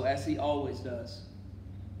also, as he always does,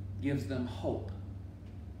 gives them hope.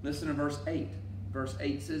 Listen to verse 8. Verse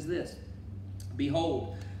 8 says this: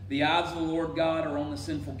 Behold, the eyes of the Lord God are on the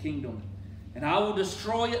sinful kingdom, and I will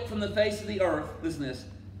destroy it from the face of the earth. Listen to this.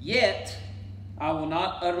 Yet I will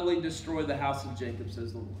not utterly destroy the house of Jacob,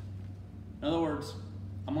 says the Lord. In other words,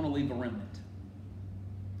 I'm going to leave a remnant.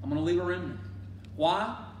 I'm going to leave a remnant.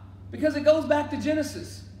 Why? Because it goes back to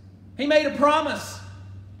Genesis. He made a promise.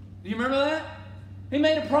 Do you remember that? He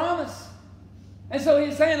made a promise. And so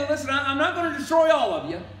he's saying, listen, I'm not going to destroy all of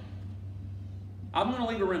you. I'm going to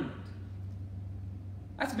leave a remnant.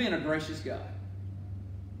 That's being a gracious God.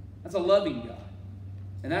 That's a loving God.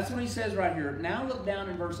 And that's what he says right here. Now look down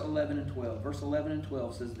in verse 11 and 12. Verse 11 and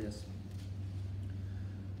 12 says this: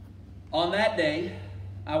 On that day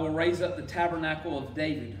I will raise up the tabernacle of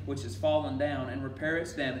David, which has fallen down, and repair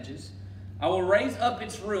its damages. I will raise up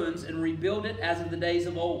its ruins and rebuild it as in the days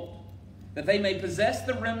of old, that they may possess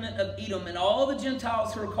the remnant of Edom and all the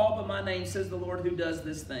Gentiles who are called by my name, says the Lord who does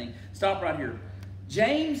this thing. Stop right here.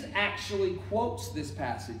 James actually quotes this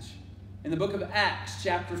passage in the book of Acts,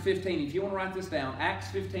 chapter 15. If you want to write this down, Acts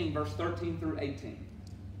 15, verse 13 through 18.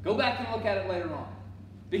 Go back and look at it later on,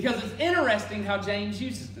 because it's interesting how James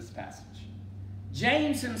uses this passage.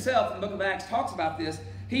 James himself in the book of Acts talks about this.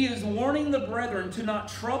 He is warning the brethren to not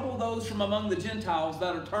trouble those from among the Gentiles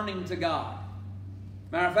that are turning to God.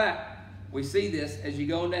 Matter of fact, we see this as you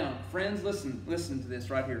go down. Friends, listen to this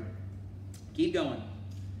right here. Keep going.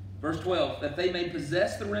 Verse 12, that they may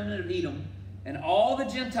possess the remnant of Edom and all the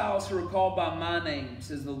Gentiles who are called by my name,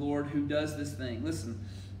 says the Lord who does this thing. Listen.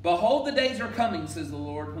 Behold, the days are coming, says the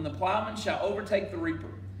Lord, when the plowman shall overtake the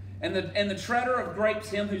reaper, and the treader of grapes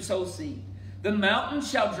him who sows seed. The mountains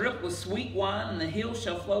shall drip with sweet wine, and the hills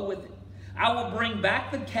shall flow with it. I will bring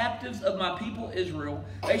back the captives of my people Israel.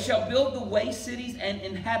 They shall build the waste cities and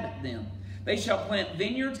inhabit them. They shall plant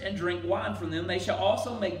vineyards and drink wine from them. They shall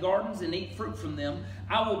also make gardens and eat fruit from them.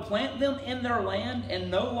 I will plant them in their land,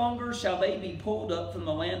 and no longer shall they be pulled up from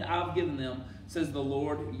the land I've given them, says the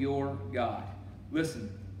Lord your God.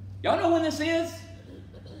 Listen, y'all know when this is?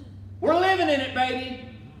 We're living in it, baby.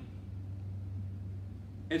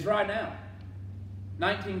 It's right now.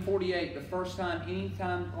 1948, the first time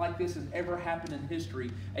anything like this has ever happened in history,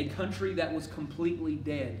 a country that was completely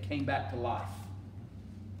dead came back to life.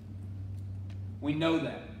 We know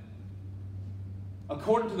that.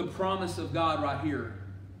 According to the promise of God right here,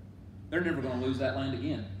 they're never going to lose that land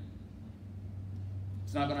again.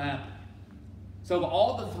 It's not going to happen. So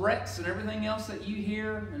all the threats and everything else that you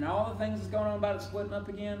hear and all the things that's going on about it splitting up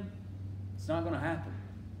again, it's not going to happen.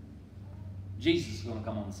 Jesus is going to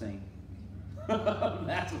come on the scene.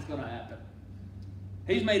 That's what's going to happen.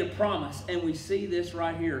 He's made a promise, and we see this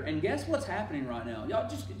right here. And guess what's happening right now? Y'all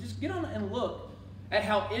just get on and look at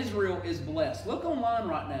how Israel is blessed. Look online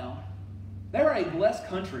right now. They're a blessed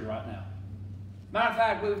country right now. Matter of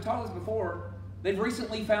fact, we've talked this before. They've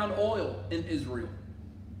recently found oil in Israel.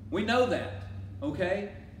 We know that,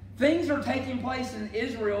 okay? Things are taking place in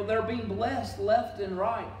Israel. They're being blessed left and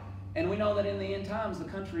right. And we know that in the end times, the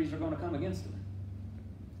countries are going to come against them.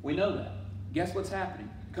 We know that. Guess what's happening?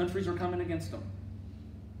 Countries are coming against them.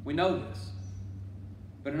 We know this.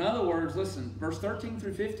 But in other words, listen, verse 13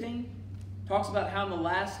 through 15 talks about how in the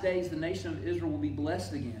last days the nation of Israel will be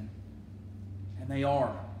blessed again. And they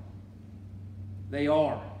are. They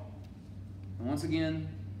are. And once again,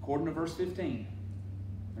 according to verse 15,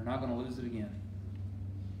 they're not going to lose it again.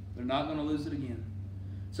 They're not going to lose it again.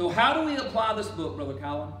 So how do we apply this book, Brother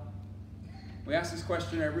Colin? We ask this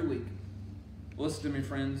question every week. Listen to me,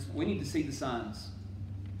 friends. We need to see the signs.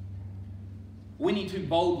 We need to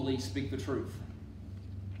boldly speak the truth.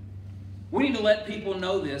 We need to let people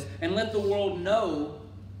know this and let the world know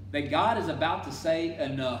that God is about to say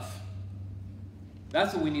enough.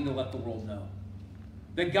 That's what we need to let the world know.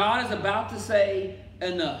 That God is about to say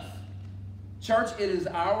enough. Church, it is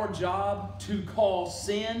our job to call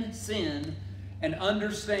sin, sin, and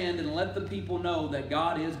understand and let the people know that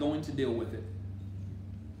God is going to deal with it.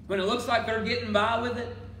 When it looks like they're getting by with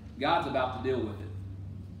it, God's about to deal with it.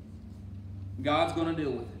 God's going to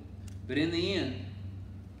deal with it. But in the end,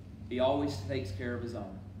 He always takes care of His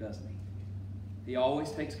own, doesn't He? He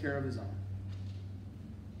always takes care of His own.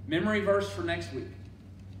 Memory verse for next week.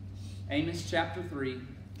 Amos chapter 3,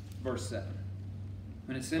 verse 7.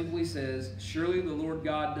 When it simply says, "Surely the Lord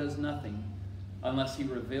God does nothing unless He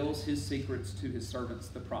reveals His secrets to His servants,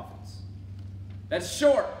 the prophets." That's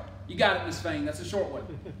short. You got it, Miss Fain. That's a short one.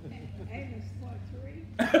 Amos what,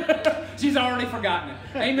 3? She's already forgotten it.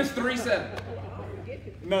 Amos 3:7.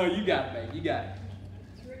 No, you got it, babe. You got it.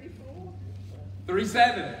 3, 4?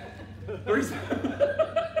 3:7.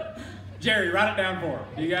 3:7. Jerry, write it down for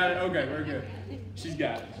her. You got it? Okay, very good. She's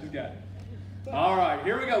got it. She's got it. All right,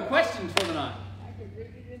 here we go. Questions for the night. I could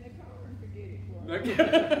read it in the car and forget it for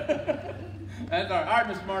her. That's all right. All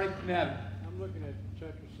right, Mr. Marty, you have it. I'm looking at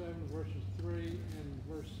chapter 7, verses 3 and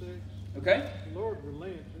verse 6. Okay? The Lord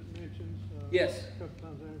relents. It mentions Yes. a couple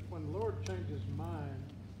times there. When the Lord changes his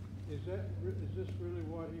mind, is this really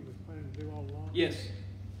what He was planning to do all along? Yes.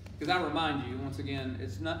 Because I remind you, once again,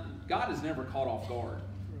 it's not, God is never caught off guard.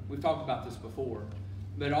 We've talked about this before.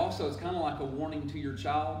 But also, it's kind of like a warning to your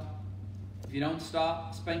child. If you don't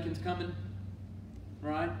stop, spanking's coming.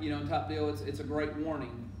 Right? You know, top deal, it's a great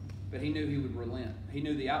warning. But He knew He would relent. He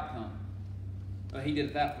knew the outcome. But He did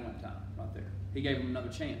at that point in time, right there. He gave him another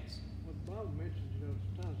chance. Well, the Bible mentions,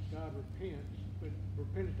 sometimes God repents, but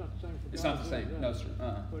repentance is not the same for God. It's not the same. No,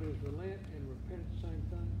 sir. But is relent and repent the same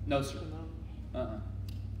thing? No, sir. Synonymous?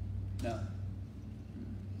 No.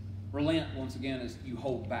 Relent, once again, is you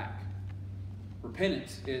hold back.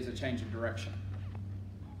 Repentance is a change of direction.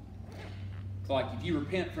 It's like if you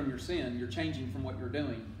repent from your sin, you're changing from what you're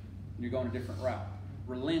doing, and you're going a different route.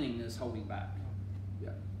 Relenting is holding back.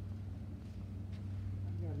 Yeah.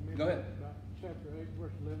 Go ahead. About chapter 8,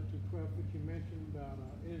 verse 11 to 12, which you mentioned about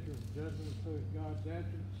Israel's judgment to God's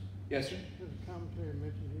absence. Yes, sir. There's a commentary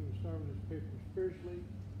mentioned he was serving his people spiritually.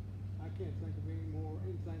 I can't think of anything more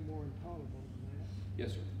intolerable than that.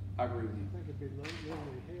 Yes, sir. I agree with you. I think it'd be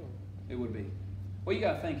literally hell. It would be. Well, you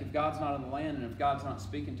got to think, if God's not in the land, and if God's not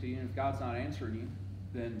speaking to you, and if God's not answering you,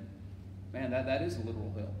 then, man, that is a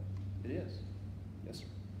literal hell. It is. Yes, sir.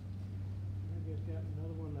 I just got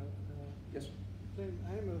another one. Yes, sir. Did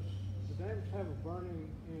Amos have a burning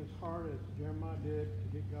in his heart as Jeremiah did to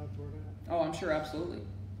get God's word out? Oh, I'm sure, absolutely.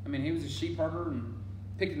 I mean, he was a sheep herder and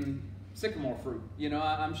picking sycamore fruit. You know,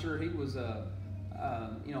 I'm sure he was,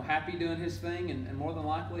 happy doing his thing, and more than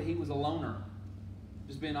likely he was a loner.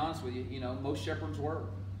 Just being honest with you, most shepherds were.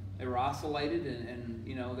 They were isolated, and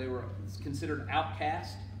they were considered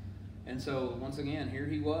outcast. And so, once again, here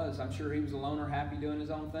he was. I'm sure he was a loner, happy doing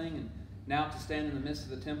his own thing, and now to stand in the midst of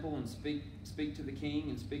the temple and speak to the king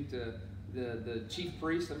and speak to the chief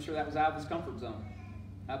priest, I'm sure that was out of his comfort zone.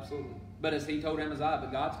 Absolutely. But as he told Amaziah,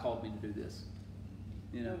 but God's called me to do this.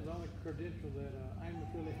 That was the only credential that Amos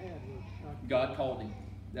really had was God called him.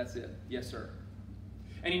 That's it. Yes, sir.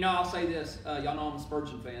 And I'll say this. Y'all know I'm a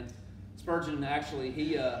Spurgeon fan. Spurgeon, actually,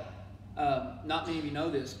 he, not many of you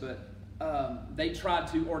know this, but they tried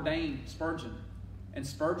to ordain Spurgeon. And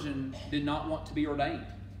Spurgeon did not want to be ordained.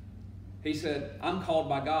 He said, I'm called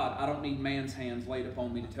by God. I don't need man's hands laid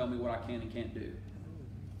upon me to tell me what I can and can't do.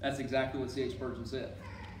 That's exactly what C.H. Spurgeon said.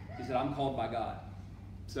 He said, I'm called by God.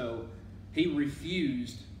 So he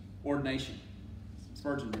refused ordination.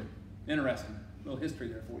 Spurgeon did. Interesting. A little history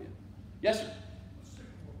there for you. Yes, sir?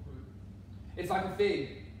 It's like a fig.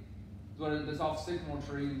 It's off a sycamore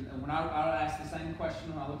tree. And when I asked the same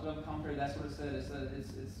question, when I looked up the commentary, that's what it said. It said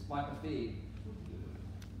it's like a fig.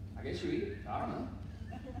 I guess you eat it. I don't know.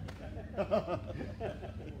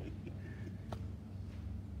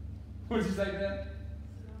 What did you say, Ben?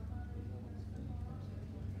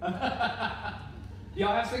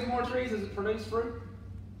 Y'all have sycamore trees? Does it produce fruit?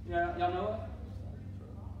 Yeah, y'all know it?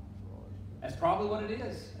 That's probably what it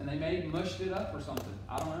is. And they may have mushed it up or something.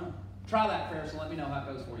 I don't know. Try that, Ferris, and let me know how it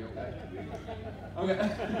goes for you, okay? Okay.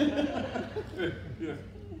 Yeah.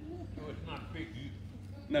 So it's not figgy.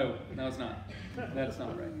 No, it's not. That's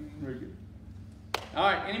not right. Very good. All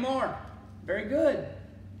right, any more? Very good.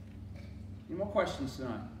 Any more questions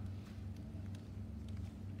tonight?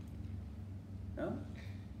 No?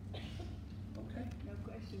 Okay. No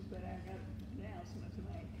questions, but I got an announcement to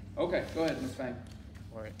make. Okay, go ahead, Ms. Fang.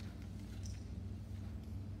 All right.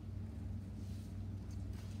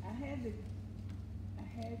 I had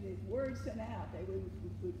the word sent out that we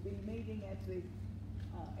would be meeting at the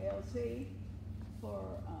LC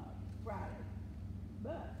for Friday,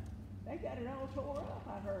 but they got it all tore up,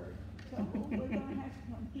 I heard. So we're gonna have to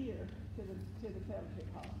come here to the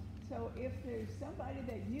fellowship hall. So if there's somebody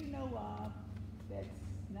that you know of that's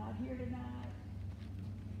not here tonight,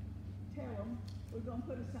 tell them we're gonna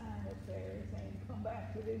put a sign up there saying, "Come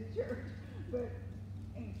back to this church." But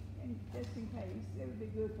and just in case, it would be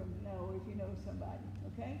good for them to know if you know somebody.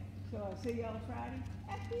 Okay? So I'll see y'all Friday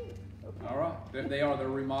at here. Okay? All right. They're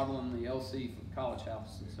remodeling the LC for the college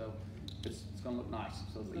house, and so it's going to look nice.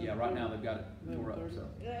 So yeah, right now they've got it tore up. So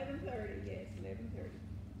 11:30, yes, 11:30.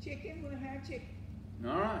 Chicken, we'll have chicken.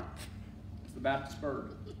 all right, it's the Baptist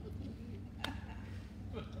bird.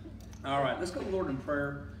 All right, let's go to the Lord in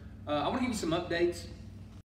prayer. I want to give you some updates.